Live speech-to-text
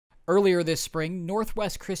Earlier this spring,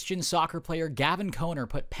 Northwest Christian soccer player Gavin Kohner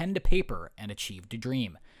put pen to paper and achieved a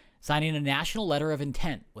dream, signing a national letter of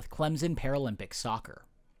intent with Clemson Paralympic Soccer.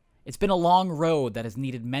 It's been a long road that has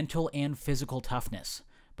needed mental and physical toughness,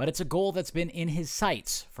 but it's a goal that's been in his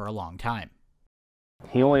sights for a long time.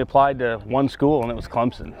 He only applied to one school, and it was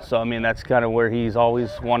Clemson. So, I mean, that's kind of where he's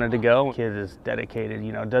always wanted to go. Kid is dedicated,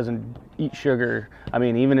 doesn't eat sugar. I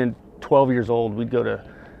mean, even in 12 years old, we'd go to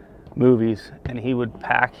movies, and he would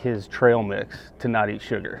pack his trail mix to not eat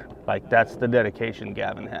sugar. Like, that's the dedication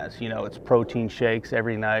Gavin has. It's protein shakes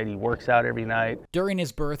every night. He works out every night. During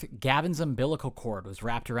his birth, Gavin's umbilical cord was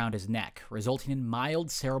wrapped around his neck, resulting in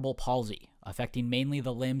mild cerebral palsy, affecting mainly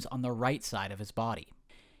the limbs on the right side of his body.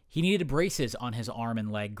 He needed braces on his arm and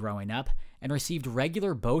leg growing up and received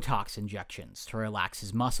regular Botox injections to relax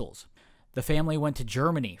his muscles. The family went to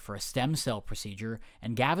Germany for a stem cell procedure,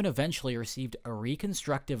 and Gavin eventually received a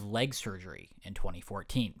reconstructive leg surgery in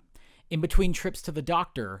 2014. In between trips to the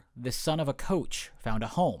doctor, the son of a coach found a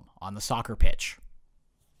home on the soccer pitch.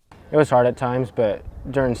 It was hard at times, but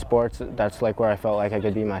during sports, that's like where I felt like I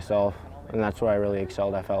could be myself. And that's where I really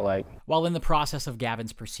excelled, I felt like. While in the process of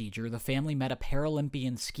Gavin's procedure, the family met a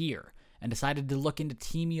Paralympian skier and decided to look into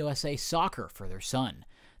Team USA soccer for their son.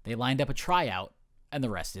 They lined up a tryout, and the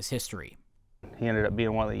rest is history. He ended up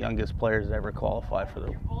being one of the youngest players to ever qualify for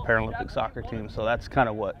the Paralympic soccer team. So that's kind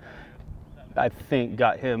of what I think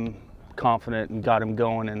got him confident and got him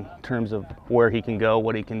going in terms of where he can go,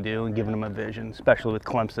 what he can do, and giving him a vision, especially with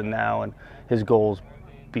Clemson now and his goals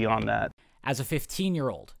beyond that. As a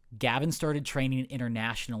 15-year-old, Gavin started training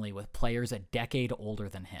internationally with players a decade older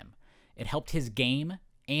than him. It helped his game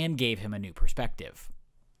and gave him a new perspective.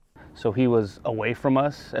 So he was away from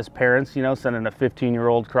us as parents, sending a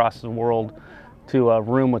 15-year-old across the world to a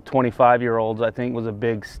room with 25-year-olds, I think was a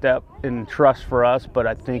big step in trust for us. But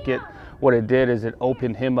I think what it did is it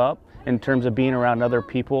opened him up in terms of being around other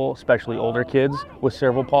people, especially older kids with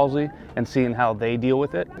cerebral palsy, and seeing how they deal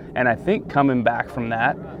with it. And I think coming back from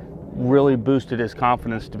that really boosted his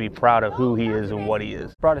confidence to be proud of who he is and what he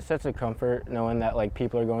is. Brought a sense of comfort knowing that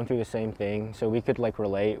people are going through the same thing, so we could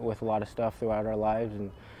relate with a lot of stuff throughout our lives,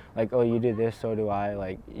 and oh, you did this, so do I.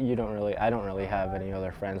 I don't really have any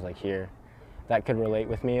other friends here that could relate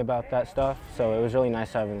with me about that stuff, so it was really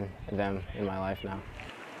nice having them in my life now.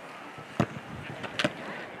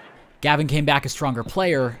 Gavin came back a stronger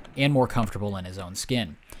player and more comfortable in his own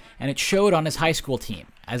skin, and it showed on his high school team.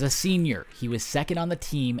 As a senior, he was second on the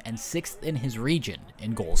team and 6th in his region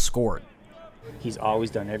in goals scored. He's always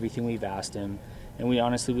done everything we've asked him, and we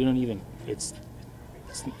don't even, it's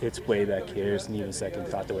way back here. It's not even second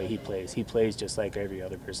thought the way he plays. He plays just like every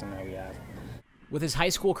other person that we have. With his high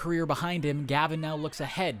school career behind him, Gavin now looks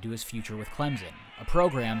ahead to his future with Clemson, a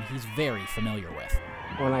program he's very familiar with.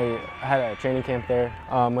 When I had a training camp there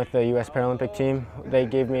with the U.S. Paralympic team, they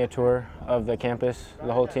gave me a tour of the campus,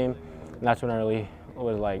 the whole team, and that's when I really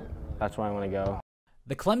was that's where I want to go.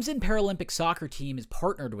 The Clemson Paralympic soccer team is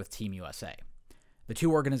partnered with Team USA. The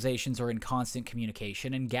two organizations are in constant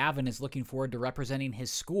communication, and Gavin is looking forward to representing his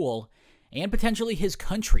school and potentially his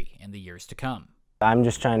country in the years to come. I'm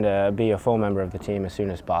just trying to be a full member of the team as soon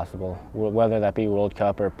as possible, whether that be World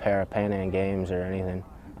Cup or Pan Am Games or anything.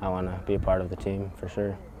 I want to be a part of the team for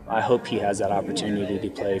sure. I hope he has that opportunity to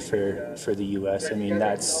play for the U.S. I mean,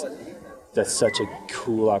 that's such a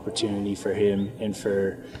cool opportunity for him and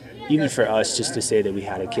even for us, just to say that we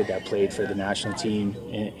had a kid that played for the national team,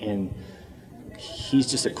 and he's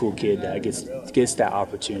just a cool kid that gets that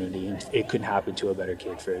opportunity, and it couldn't happen to a better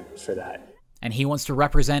kid for that. And he wants to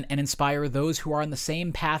represent and inspire those who are on the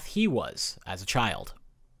same path he was as a child.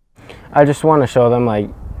 I just want to show them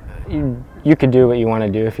you could do what you want to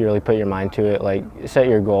do if you really put your mind to it. Set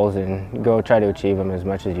your goals and go try to achieve them as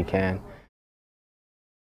much as you can.